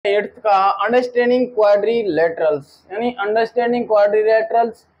Eighth का understanding quadrilaterals, यानी understanding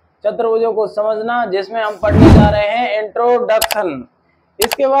quadrilaterals, चतुर्भुजों को समझना, जिसमें हम पढ़ने जा रहे हैं इंट्रोडक्शन।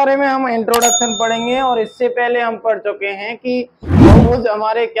 इसके बारे में हम इंट्रोडक्शन पढ़ेंगे और इससे पहले हम पढ़ चुके हैं कि बहुभुज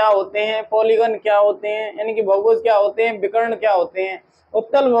हमारे क्या होते हैं, पॉलीगन क्या होते हैं, यानी कि बहुभुज क्या होते हैं, विकर्ण क्या होते हैं,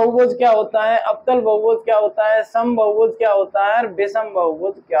 उत्तल बहुभुज क्या होता है, अवतल बहुभुज क्या होता है, सम बहुभुज क्या होता है और विषम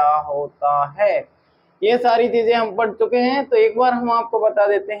बहुभुज क्या होता है। ये सारी चीजें हम पढ़ चुके हैं। तो एक बार हम आपको बता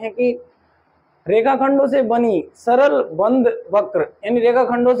देते हैं कि रेखाखंडों से बनी सरल बंद वक्र, यानी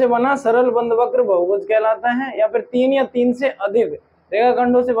रेखाखंडों से बना सरल बंद वक्र बहुभुज कहलाता है, या फिर 3 या 3 से अधिक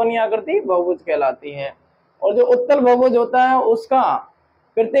रेखाखंडों से बनी आकृति बहुभुज कहलाती है। और जो उत्तल बहुभुज होता है उसका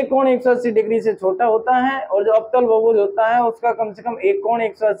प्रत्येक कोण 180 डिग्री से छोटा होता है, और जो अवतल बहुभुज होता है उसका कम से कम एक कोण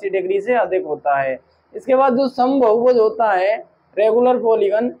 180 डिग्री से अधिक होता है। इसके बाद जो सम बहुभुज होता है, रेगुलर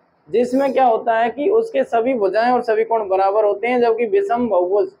पॉलीगन, जिसमें क्या होता है कि उसके सभी भुजाएं और सभी कोण बराबर होते हैं, जबकि विषम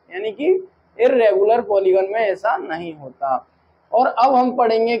बहुभुज यानी कि इर्रेगुलर पॉलीगन में ऐसा नहीं होता। और अब हम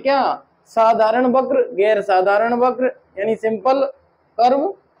पढ़ेंगे क्या, साधारण वक्र, गैर साधारण वक्र, यानी सिंपल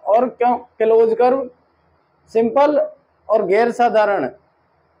कर्व और क्लोज कर्व, सिंपल और गैर साधारण।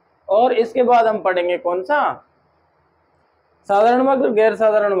 और इसके बाद हम पढ़ेंगे कौन सा, साधारण वक्र, गैर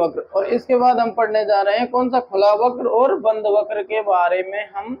साधारण वक्र। और इसके बाद हम पढ़ने जा रहे हैं कौन सा, खुला वक्र और बंद वक्र के बारे में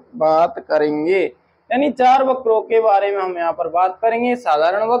हम बात करेंगे। यानी 4 वक्रों के बारे में हम यहाँ पर बात करेंगे,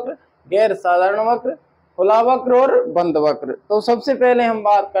 साधारण वक्र, गैर साधारण वक्र, खुला वक्र और बंद वक्र। तो सबसे पहले हम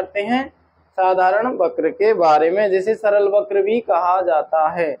बात करते हैं साधारण वक्र के बारे में, जिसे सरल वक्र भी कहा जाता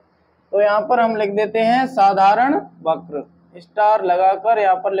है। तो यहाँ पर हम लिख देते हैं साधारण वक्र, स्टार लगाकर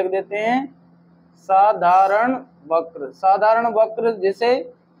यहाँ पर लिख देते हैं साधारण वक्र। साधारण वक्र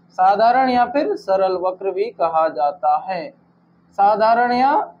जिसे साधारण या फिर सरल वक्र भी कहा जाता है। साधारण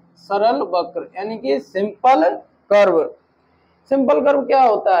या सरल वक्र यानी कि सिंपल कर्व। सिंपल कर्व क्या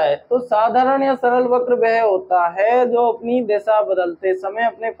होता है, तो साधारण या सरल वक्र वह होता है जो अपनी दिशा बदलते समय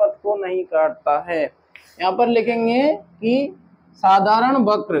अपने पथ को नहीं काटता है। यहाँ पर लिखेंगे कि साधारण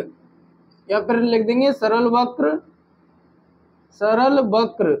वक्र, या फिर लिख देंगे सरल वक्र। सरल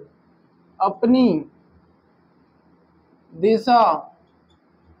वक्र अपनी दिशा,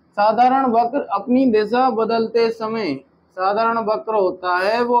 साधारण वक्र अपनी दिशा बदलते समय, साधारण वक्र होता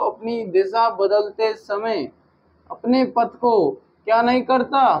है वो अपनी दिशा बदलते समय अपने पथ को क्या नहीं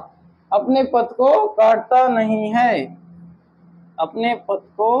करता, अपने पथ को काटता नहीं है, अपने पथ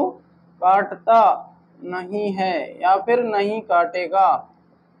को काटता नहीं है या फिर नहीं काटेगा।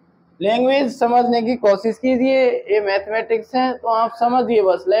 लैंग्वेज समझने की कोशिश कीजिए, ये मैथमेटिक्स है तो आप समझिए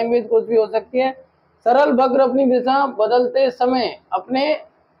बस, लैंग्वेज कुछ भी हो सकती है। सरल वक्र अपनी दिशा बदलते समय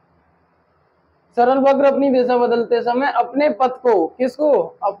सरल वक्र अपनी दिशा बदलते समय अपने पथ को,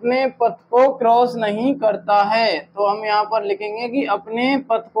 किसको, अपने पथ को क्रॉस नहीं करता है। तो हम यहाँ पर लिखेंगे कि अपने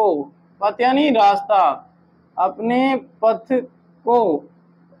पथ को, पथ यानी रास्ता, अपने पथ को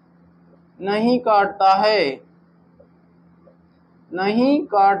नहीं काटता है, नहीं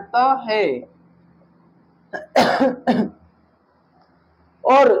काटता है।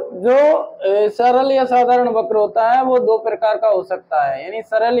 और जो सरल या साधारण वक्र होता है वो 2 प्रकार का हो सकता है, यानी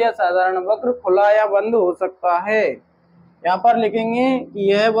सरल या साधारण वक्र खुला या बंद हो सकता है। यहाँ पर लिखेंगे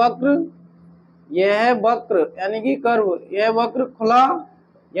कि यह वक्र यानी कि कर्व, यह वक्र खुला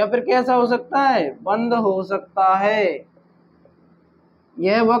या फिर कैसा हो सकता है, बंद हो सकता है।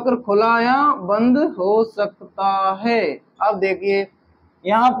 यह वक्र खुला या बंद हो सकता है। अब देखिए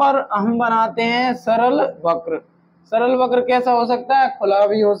यहाँ पर हम बनाते हैं सरल वक्र। सरल वक्र कैसा हो सकता है, खुला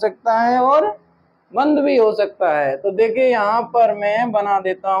भी हो सकता है और बंद भी हो सकता है। तो देखिए यहाँ पर मैं बना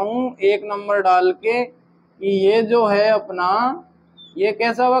देता हूँ 1 नंबर डाल के कि ये जो है अपना, ये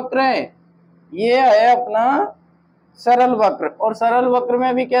कैसा वक्र है, ये है अपना सरल वक्र। और सरल वक्र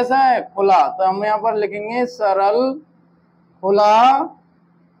में भी कैसा है, खुला। तो हम यहाँ पर लिखेंगे सरल खुला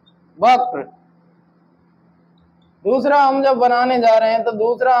वक्र। दूसरा हम जब बनाने जा रहे हैं तो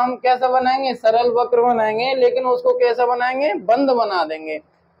दूसरा हम कैसा बनाएंगे, सरल वक्र बनाएंगे, लेकिन उसको कैसा बनाएंगे, बंद बना देंगे।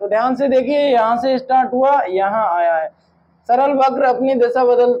 तो ध्यान से देखिए, यहाँ से स्टार्ट हुआ, यहाँ आया है। सरल वक्र अपनी दिशा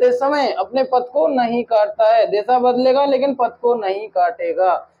बदलते समय अपने पथ को नहीं काटता है, दिशा बदलेगा लेकिन पथ को नहीं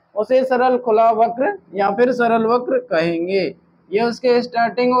काटेगा, उसे सरल खुला वक्र या फिर सरल वक्र कहेंगे। ये उसके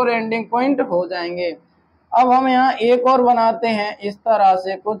स्टार्टिंग और एंडिंग पॉइंट हो जाएंगे। अब हम यहाँ एक और बनाते हैं इस तरह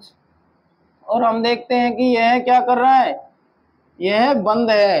से कुछ, और हम देखते हैं कि यह क्या कर रहा है, यह बंद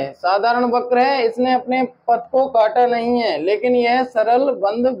है, साधारण वक्र है, इसने अपने पथ को काटा नहीं है, लेकिन यह सरल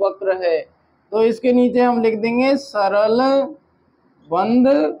बंद वक्र है। तो इसके नीचे हम लिख देंगे सरल बंद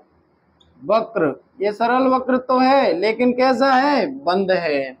वक्र। ये सरल वक्र तो है लेकिन कैसा है, बंद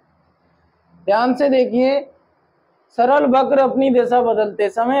है। ध्यान से देखिए, सरल वक्र अपनी दिशा बदलते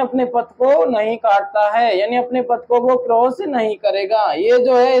समय अपने पथ को नहीं काटता है, यानी अपने पथ को वो क्रॉस नहीं करेगा। ये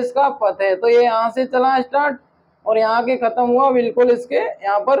जो है इसका पथ है, तो ये यहाँ से चला स्टार्ट और यहाँ के खत्म हुआ, बिल्कुल इसके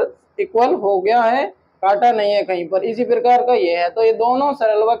यहाँ पर इक्वल हो गया है, काटा नहीं है कहीं पर। इसी प्रकार का ये है, तो ये दोनों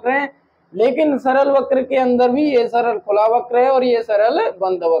सरल वक्र हैं। लेकिन सरल वक्र के अंदर भी ये सरल खुला वक्र है और ये सरल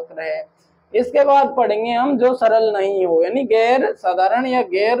बंद वक्र है। इसके बाद पढ़ेंगे हम जो सरल नहीं हो, यानी गैर साधारण या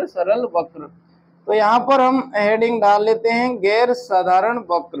गैर सरल वक्र। तो यहाँ पर हम हेडिंग डाल लेते हैं गैर साधारण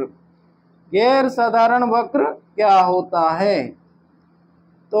वक्र। गैर साधारण वक्र क्या होता है,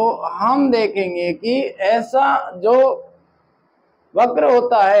 तो हम देखेंगे कि ऐसा जो वक्र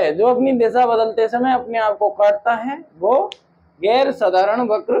होता है जो अपनी दिशा बदलते समय अपने आप को काटता है, वो गैर साधारण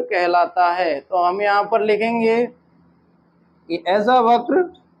वक्र कहलाता है। तो हम यहाँ पर लिखेंगे कि ऐसा वक्र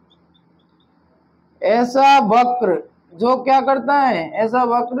जो क्या करता है, ऐसा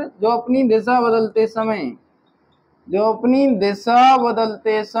वक्र जो अपनी दिशा बदलते समय,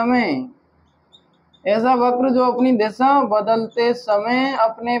 ऐसा वक्र जो अपनी दिशा बदलते समय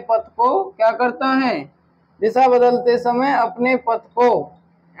अपने पथ को क्या करता है, दिशा बदलते समय अपने पथ को,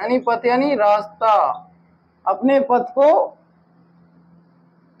 यानी पथ यानी रास्ता, अपने पथ को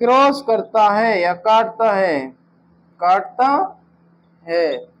क्रॉस करता है या काटता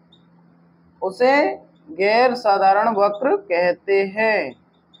है, उसे गैर साधारण वक्र कहते हैं,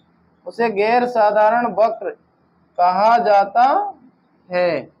 उसे गैर साधारण वक्र कहा जाता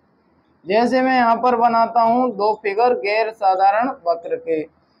है। जैसे मैं यहाँ पर बनाता हूँ दो फिगर गैर साधारण वक्र के।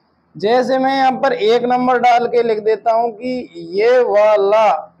 जैसे मैं यहाँ पर 1 नंबर डाल के लिख देता हूँ कि ये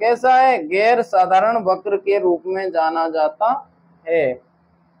वाला कैसा है, गैर साधारण वक्र के रूप में जाना जाता है।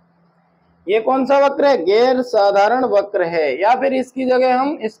 ये कौन सा वक्र है, गैर साधारण वक्र है। या फिर इसकी जगह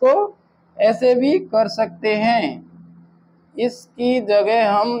हम इसको ऐसे भी कर सकते हैं, इसकी जगह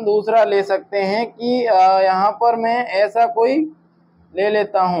हम दूसरा ले सकते हैं कि यहाँ पर मैं ऐसा कोई ले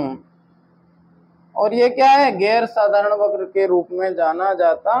लेता हूँ और ये क्या है, गैर साधारण वक्र के रूप में जाना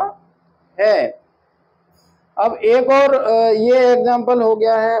जाता है। अब एक और ये एग्जांपल हो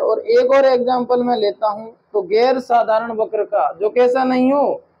गया है और एक और एग्जांपल मैं लेता हूं। तो गैर साधारण वक्र का जो कैसा नहीं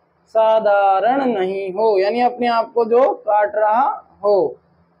हो, साधारण नहीं हो, यानी अपने आप को जो काट रहा हो।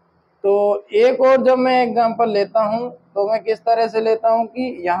 तो एक और जब मैं एग्जांपल लेता हूं तो मैं किस तरह से लेता हूं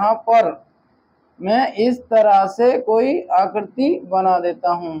कि यहाँ पर मैं इस तरह से कोई आकृति बना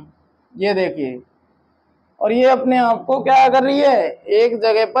देता हूं, ये देखिए, और ये अपने आप को क्या कर रही है, एक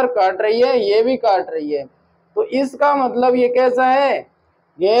जगह पर काट रही है, ये भी काट रही है। तो इसका मतलब ये कैसा है,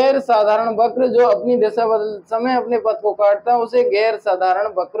 गैर साधारण वक्र जो अपनी दिशा बदलते समय अपने पथ को काटता है, उसे गैर साधारण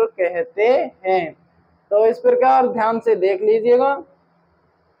वक्र कहते हैं। तो इस प्रकार ध्यान से देख लीजिएगा,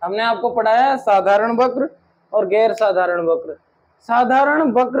 हमने आपको पढ़ाया है साधारण वक्र और गैर साधारण वक्र।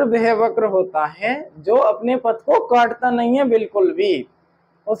 साधारण वक्र वह वक्र होता है जो अपने पथ को काटता नहीं है बिल्कुल भी,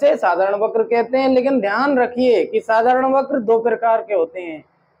 उसे साधारण वक्र कहते हैं। लेकिन ध्यान रखिए कि साधारण वक्र 2 प्रकार के होते हैं,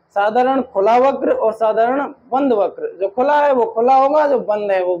 साधारण खुला वक्र और साधारण बंद वक्र। जो खुला है वो खुला होगा, जो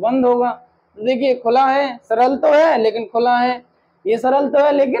बंद है वो बंद होगा। तो देखिए खुला है, सरल तो है लेकिन खुला है, ये सरल तो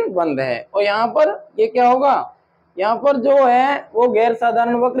है लेकिन बंद है। और यहाँ पर ये क्या होगा, यहाँ पर जो है वो गैर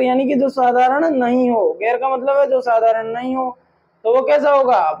साधारण वक्र, यानी कि जो साधारण नहीं हो, गैर का मतलब है जो साधारण नहीं हो, तो वो कैसा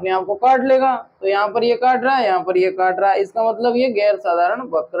होगा, अपने आप को काट लेगा। तो यहाँ पर ये काट रहा है, यहाँ पर ये काट रहा है, इसका मतलब ये गैर साधारण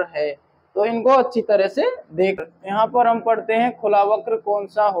वक्र है। तो इनको अच्छी तरह से देख। यहाँ पर हम पढ़ते हैं खुला वक्र कौन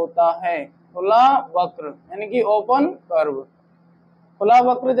सा होता है, खुला वक्र यानी कि ओपन कर्व। खुला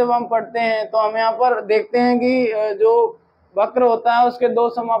वक्र जब हम पढ़ते हैं तो हम यहाँ पर देखते हैं कि जो वक्र होता है उसके 2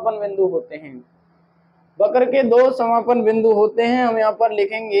 समापन बिंदु होते हैं। वक्र के 2 समापन बिंदु होते हैं। हम यहाँ पर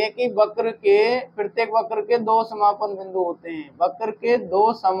लिखेंगे कि वक्र के प्रत्येक वक्र के 2 समापन बिंदु होते हैं। वक्र के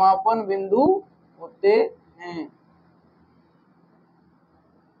 2 समापन बिंदु होते हैं।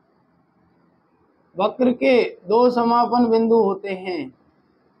 वक्र के 2 समापन बिंदु होते हैं।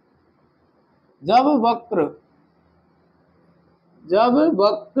 जब वक्र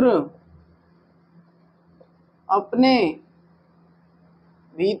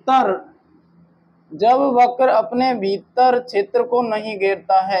अपने भीतर क्षेत्र को नहीं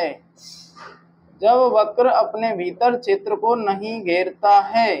घेरता है, जब वक्र अपने भीतर क्षेत्र को नहीं घेरता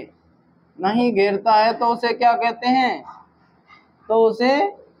है तो उसे क्या कहते हैं, तो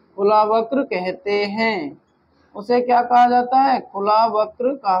उसे खुला वक्र कहते हैं। उसे क्या कहा जाता है, खुला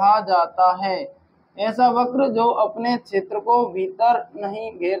वक्र कहा जाता है। ऐसा वक्र जो अपने क्षेत्र को भीतर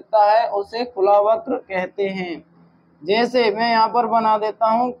नहीं घेरता है उसे खुला वक्र कहते हैं। जैसे मैं यहाँ पर बना देता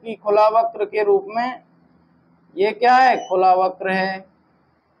हूँ कि खुला वक्र के रूप में ये क्या है, खुला वक्र है,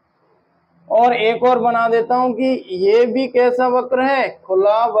 और एक और बना देता हूं कि ये भी कैसा वक्र है,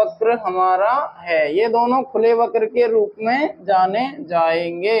 खुला वक्र हमारा है। ये दोनों खुले वक्र के रूप में जाने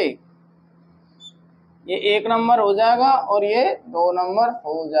जाएंगे। ये 1 नंबर हो जाएगा और ये 2 नंबर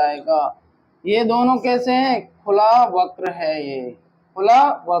हो जाएगा। ये दोनों कैसे हैं, खुला वक्र है, ये खुला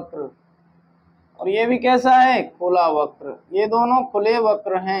वक्र। और ये भी कैसा है, खुला वक्र। ये दोनों खुले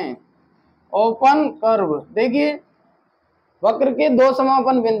वक्र हैं। ओपन कर्व, देखिए वक्र के 2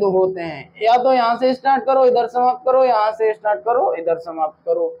 समापन बिंदु होते हैं, या तो यहाँ से स्टार्ट करो इधर समाप्त करो, यहाँ से स्टार्ट करो इधर समाप्त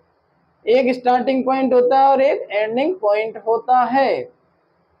करो। एक स्टार्टिंग पॉइंट होता है और एक एंडिंग पॉइंट होता है।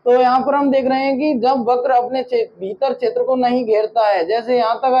 तो यहाँ पर हम देख रहे हैं कि जब वक्र अपने भीतर क्षेत्र को नहीं घेरता है, जैसे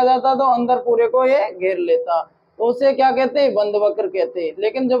यहाँ तक आ जाता तो अंदर पूरे को ये घेर लेता, तो उसे क्या कहते हैं, बंद वक्र कहते हैं।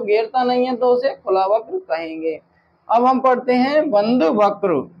 लेकिन जब घेरता नहीं है तो उसे खुला वक्र कहेंगे। अब हम पढ़ते हैं बंद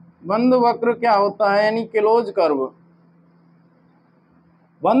वक्र। बंद वक्र क्या होता है, यानी क्लोज कर्व।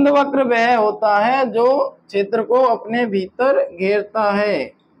 बंद वक्र वह होता है जो क्षेत्र को अपने भीतर घेरता है।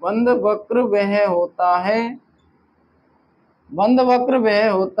 बंद वक्र वह होता है, बंद वक्र वह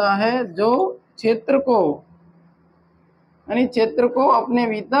होता है जो क्षेत्र को, यानी क्षेत्र को अपने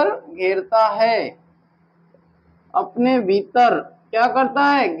भीतर घेरता है। अपने भीतर क्या करता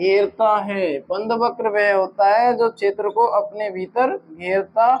है, घेरता है। बंद वक्र वह होता है जो क्षेत्र को अपने भीतर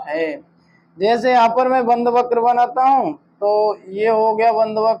घेरता है। जैसे यहाँ पर मैं बंद वक्र बनाता हूं तो ये हो गया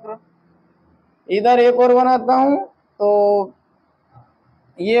बंद वक्र। इधर एक और बनाता हूं तो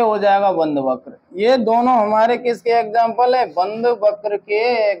ये हो जाएगा बंद वक्र। ये दोनों हमारे किसके एग्जाम्पल है, बंद वक्र के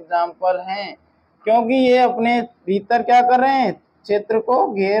एग्जाम्पल हैं, क्योंकि ये अपने भीतर क्या कर रहे हैं, क्षेत्र को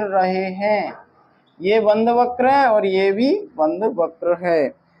घेर रहे हैं। ये बंद वक्र है और ये भी बंद वक्र है।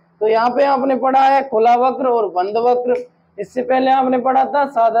 तो यहाँ पे आपने पढ़ा है खुला वक्र और बंद वक्र। इससे पहले आपने पढ़ा था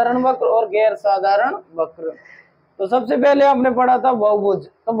साधारण वक्र और गैर साधारण वक्र। तो सबसे पहले आपने पढ़ा था बहुभुज।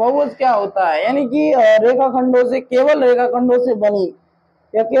 तो बहुभुज क्या होता है, यानी कि रेखाखंडों से, केवल रेखाखंडों से बनी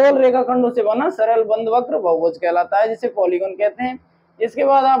या केवल रेखाखंडों से बना सरल बंद वक्र बहुभुज कहलाता है, जिसे पॉलीगॉन कहते हैं। इसके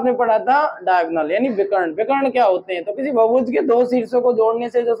बाद आपने पढ़ा था डायगोनल, यानी विकर्ण। विकर्ण क्या होते हैं, तो किसी बहुभुज के 2 शीर्षों को जोड़ने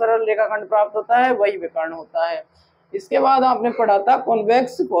से जो सरल रेखाखंड प्राप्त होता है वही विकर्ण होता है। इसके बाद आपने पढ़ा था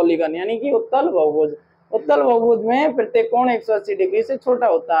कॉन्वेक्स पॉलीगन, यानी कि उत्तल बहुभुज। उत्तल बहुभुज में प्रत्येक कोण 180 डिग्री से छोटा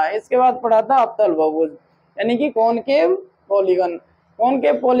होता है। इसके बाद पढ़ा था अवतल बहुभुज, यानी कि कॉनकेव पॉलीगन।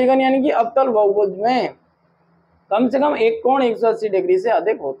 कॉनकेव पॉलीगन यानी कि अवतल बहुभुज में कम से कम एक कोण 180 डिग्री से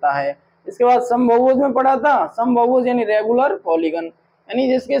अधिक होता है। इसके बाद समबहुभुज में पढ़ा था समबहुभुज यानी रेगुलर पॉलीगन, यानी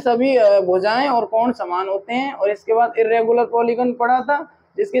जिसके सभी भुजाएं और कोण समान होते हैं। और इसके बाद इर्रेगुलर पॉलीगन पढ़ा था,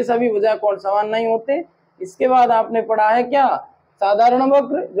 जिसके सभी भुजाएं कोण समान नहीं होते। इसके बाद आपने पढ़ा है क्या, साधारण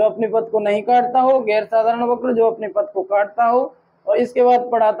वक्र जो अपने पथ को नहीं काटता हो, गैर साधारण वक्र जो अपने पथ को काटता हो। और इसके बाद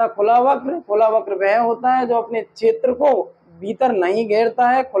पढ़ा था खुला वक्र। खुला वक्र वह होता है जो अपने क्षेत्र को भीतर नहीं घेरता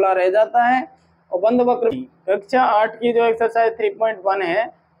है, खुला रह जाता है। और बंद वक्र कक्षा 8 की जो एक्सरसाइज 3.1 है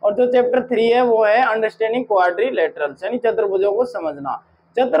और जो चैप्टर 3 है वो है अंडरस्टैंडिंग क्वाड्रिलेटरल्स, यानी चतुर्भुजों को समझना।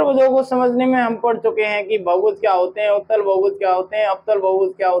 चतुर्भुजों को समझने में हम पढ़ चुके हैं कि बहुभुज क्या होते हैं, उत्तल बहुभुज क्या होते हैं, अवतल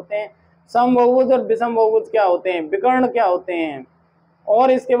बहुभुज क्या होते हैं, समबहुभुज और विषम बहुभुज क्या होते हैं, विकर्ण क्या होते हैं।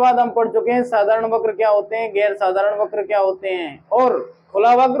 और इसके बाद हम पढ़ चुके हैं साधारण वक्र क्या होते हैं, गैर साधारण वक्र क्या होते हैं, और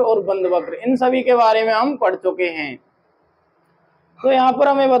खुला वक्र और बंद वक्र, इन सभी के बारे में हम पढ़ चुके हैं। तो यहाँ पर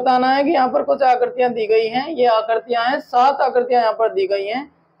हमें बताना है कि यहाँ पर कुछ आकृतियां दी गई हैं। ये आकृतियां हैं, 7 आकृतियां यहाँ पर दी गई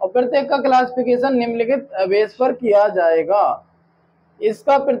हैं और प्रत्येक का क्लासिफिकेशन निम्नलिखित बेस पर किया जाएगा।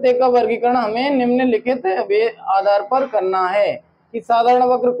 इसका प्रत्येक का वर्गीकरण हमें निम्नलिखित आधार पर करना है कि साधारण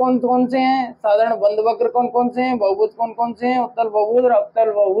वक्र कौन कौन से हैं, साधारण बंद वक्र कौन कौन से हैं, बहुभुज कौन कौन से हैं, उत्तल बहुभुज और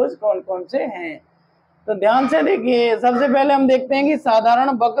अवतल बहुभुज कौन कौन से हैं। तो ध्यान से देखिए, सबसे पहले हम देखते हैं कि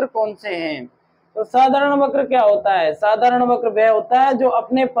साधारण वक्र कौन से हैं। तो साधारण वक्र क्या होता है, साधारण वक्र वह होता है जो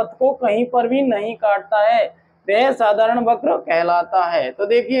अपने पथ को कहीं पर भी नहीं काटता है, वह साधारण वक्र कहलाता है। तो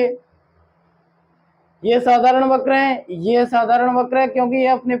देखिए ये साधारण वक्र है, ये साधारण वक्र है क्योंकि ये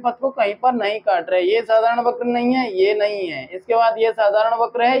अपने पथ को कहीं पर नहीं काट रहे। ये साधारण वक्र नहीं है, ये नहीं है। इसके बाद ये साधारण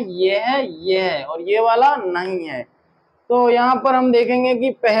वक्र है, ये है और ये वाला नहीं है। तो यहाँ पर हम देखेंगे कि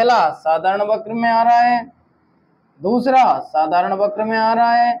पहला साधारण वक्र में आ रहा है, दूसरा साधारण वक्र में आ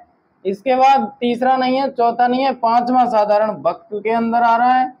रहा है, इसके बाद तीसरा नहीं है, चौथा नहीं है, पांचवा साधारण वक्र के अंदर आ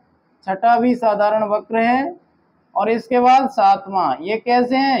रहा है, छठा भी साधारण वक्र है और इसके बाद सातवां। ये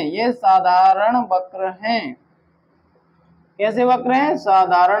कैसे हैं, ये साधारण वक्र हैं। कैसे वक्र हैं,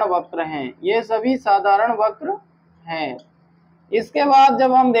 साधारण वक्र हैं। ये सभी साधारण वक्र हैं। इसके बाद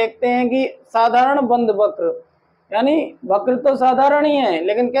जब हम देखते हैं कि साधारण बंद वक्र, यानी वक्र तो साधारण ही है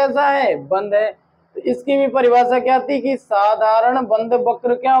लेकिन कैसा है, बंद है। तो इसकी भी परिभाषा क्या थी कि साधारण बंद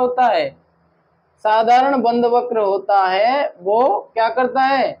वक्र क्या होता है, साधारण बंद वक्र होता है वो क्या करता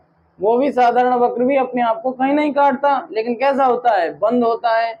है, वो भी साधारण वक्र भी अपने आप को कहीं नहीं काटता, लेकिन कैसा होता है, बंद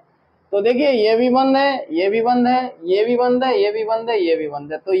होता है। तो देखिए ये भी बंद है, ये भी बंद है, ये भी बंद है, ये भी बंद है, ये भी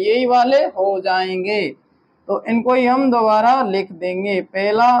बंद है, तो यही वाले हो जाएंगे। तो इनको ही हम दोबारा लिख देंगे,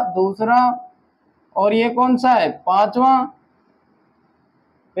 पहला, दूसरा, और ये कौन सा है, पांचवा,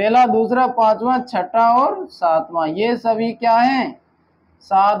 पहला, दूसरा, पांचवा, छठा और सातवां, ये सभी क्या है,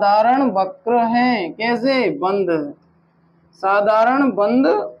 साधारण वक्र हैं। कैसे, बंद, साधारण बंद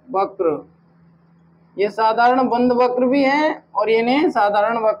वक्र, ये साधारण बंद वक्र भी हैं और इन्हें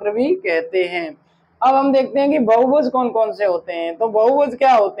साधारण वक्र भी कहते हैं। अब हम देखते हैं कि बहुभुज कौन कौन से होते हैं। तो बहुभुज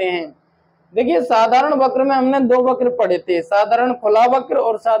क्या होते हैं, देखिए साधारण वक्र में हमने दो वक्र पढ़े थे, साधारण खुला वक्र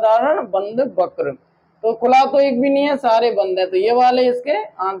और साधारण बंद वक्र। तो खुला तो एक भी नहीं है, सारे बंद है, तो ये वाले इसके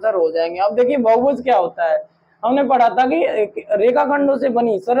आंसर हो जाएंगे। अब देखिए बहुभुज क्या होता है, हमने पढ़ा था कि रेखाखंडों से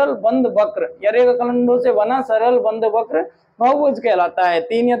बनी सरल बंद वक्र या रेखाखंडों से बना सरल बंद वक्र बहुभुज कहलाता है,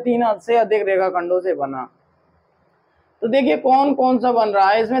 3 या 3 से अधिक रेखाखंडों से बना। तो देखिए कौन कौन सा बन रहा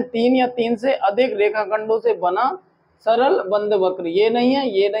है इसमें, 3 या 3 से अधिक रेखाखंडों से बना सरल बंद वक्र, ये नहीं है,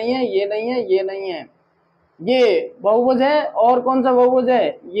 ये नहीं है, ये नहीं है, ये नहीं है, ये बहुभुज है। और कौन सा बहुभुज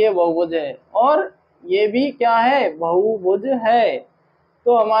है, ये बहुभुज है, और ये भी क्या है, बहुभुज है।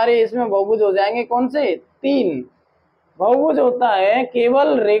 तो हमारे इसमें बहुभुज हो जाएंगे कौन से, 3। बहुभुज होता है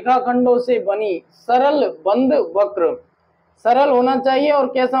केवल रेखाखंडों से बनी सरल बंद वक्र, सरल होना चाहिए और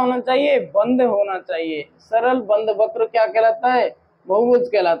कैसा होना चाहिए, बंद होना चाहिए। सरल बंद वक्र क्या कहलाता है, बहुभुज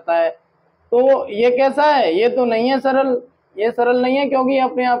कहलाता है। तो ये कैसा है, ये तो नहीं है सरल, ये सरल नहीं है क्योंकि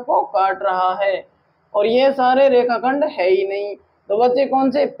अपने आप को काट रहा है, और ये सारे रेखाखंड है ही नहीं। तो बच्चे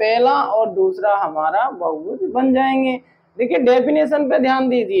कौन से, पहला और दूसरा हमारा बहुभुज बन जाएंगे। देखिए डेफिनेशन पे ध्यान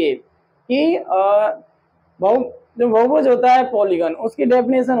दीजिए कि जो बहुभुज होता है पॉलीगन, उसकी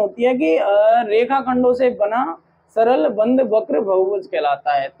डेफिनेशन होती है कि रेखाखंडों से बना सरल बंद वक्र बहुभुज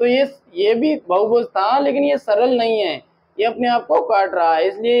कहलाता है। तो ये भी बहुभुज था लेकिन ये सरल नहीं है, ये अपने आप को काट रहा है,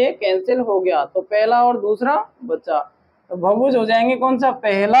 इसलिए ये कैंसिल हो गया। तो पहला और दूसरा बचा, तो बहुभुज हो जाएंगे कौन सा,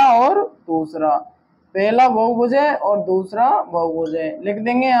 पहला और दूसरा। पहला बहुभुज है और दूसरा बहुभुज है, लिख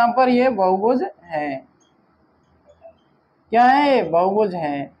देंगे यहाँ पर ये बहुभुज है। क्या है, बहुभुज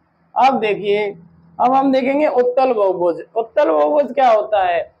है। अब देखिए, अब हम देखेंगे उत्तल बहुभुज। उत्तल बहुभुज क्या होता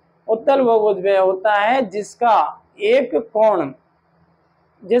है, उत्तल बहुभुज वह होता है जिसका एक कोण,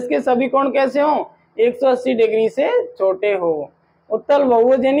 जिसके सभी कोण कैसे हो, 180 डिग्री से छोटे हो। उत्तल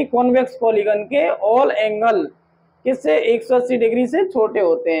बहुभुज यानी कॉन्वेक्स पॉलीगन के ऑल एंगल किससे, 180 डिग्री से छोटे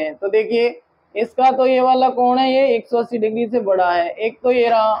होते हैं। तो देखिए इसका तो ये वाला कोण है, ये 180 डिग्री से बड़ा है। एक तो ये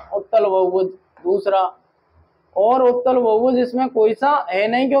रहा उत्तल बहुभुज, दूसरा और उत्तल बहुभुज इसमें कोई सा है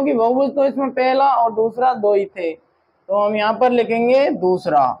नहीं, क्योंकि बहुभुज तो इसमें पहला और दूसरा दो ही थे। तो हम यहाँ पर लिखेंगे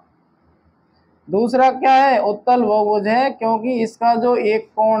दूसरा। दूसरा क्या है, उत्तल बहुभुज है, क्योंकि इसका जो एक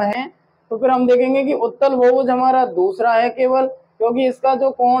कोण है। तो फिर हम देखेंगे कि उत्तल बहुभुज हमारा दूसरा है केवल, क्योंकि इसका जो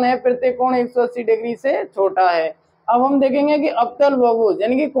कोण है प्रत्येक कोण 180 डिग्री से छोटा है। अब हम देखेंगे कि अवतल बहुभुज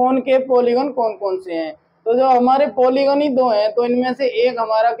यानी कि कोण के पॉलीगन कौन कौन से हैं। तो जो हमारे पॉलीगन ही दो हैं, तो इनमें से एक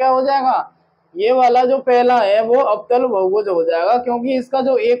हमारा क्या हो जाएगा, ये वाला जो पहला है वो अवतल बहुभुज हो जाएगा, क्योंकि इसका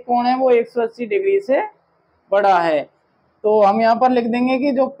जो एक कोण है वो 180 डिग्री से बड़ा है। तो हम यहाँ पर लिख देंगे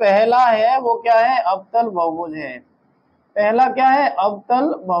कि जो पहला है वो क्या है, अवतल बहुभुज है। पहला क्या है,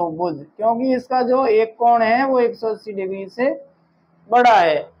 अवतल बहुभुज, क्योंकि इसका जो एक कोण है वो 180 डिग्री से बड़ा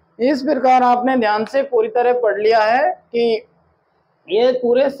है। इस प्रकार आपने ध्यान से पूरी तरह पढ़ लिया है कि ये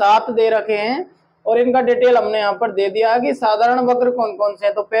पूरे 7 दे रखे हैं और इनका डिटेल हमने यहाँ पर दे दिया है कि साधारण वक्र कौन कौन से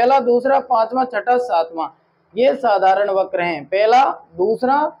हैं। तो पहला, दूसरा, पांचवा, छठा, सातवां, ये साधारण वक्र हैं। पहला,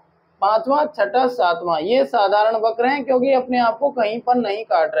 दूसरा, पांचवा, छठा, सातवां, ये साधारण वक्र हैं, क्योंकि अपने आप को कहीं पर नहीं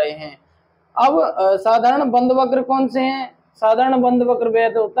काट रहे हैं। अब साधारण बंद वक्र कौन से हैं, साधारण बंद वक्र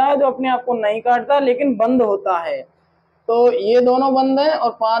वह होता है जो अपने आप को नहीं काटता लेकिन बंद होता है। तो ये दोनों बंद हैं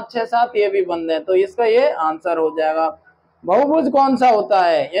और 5, 6, 7 ये भी बंद है, तो इसका ये आंसर हो जाएगा। बहुभुज कौन सा होता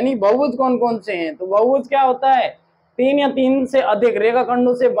है, यानी बहुभुज कौन कौन से हैं। तो बहुभुज क्या होता है, 3 या 3 से अधिक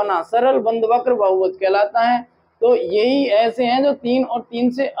रेखाखंडों से बना सरल बंद वक्र बहुभुज कहलाता है। तो यही ऐसे हैं जो 3 और 3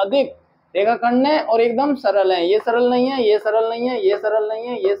 से अधिक रेखाखंड है और एकदम सरल है। ये सरल नहीं है, ये सरल नहीं है, ये सरल नहीं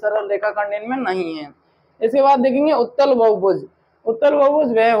है, ये सरल रेखाखंड इनमें नहीं है। इसके बाद देखेंगे उत्तल बहुभुज। उत्तल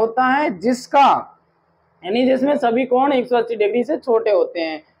बहुभुज वह होता है जिसका यानी जिसमें सभी कोण 180 डिग्री से छोटे होते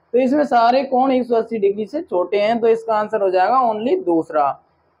हैं। तो इसमें सारे कोण 180 डिग्री से छोटे हैं, तो इसका आंसर हो जाएगा ओनली दूसरा।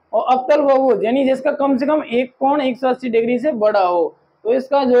 और अवतल बहुभुज यानी जिसका कम से कम एक कोण 180 डिग्री से बड़ा हो, तो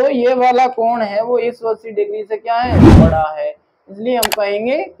इसका जो ये वाला कोण है वो 180 डिग्री से क्या है, बड़ा है। इसलिए हम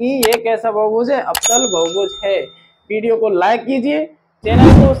कहेंगे कि ये कैसा बहुभुज है, अवतल बहुभुज है। वीडियो को लाइक कीजिए,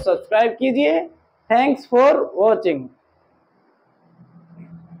 चैनल को सब्सक्राइब कीजिए। Thanks for watching.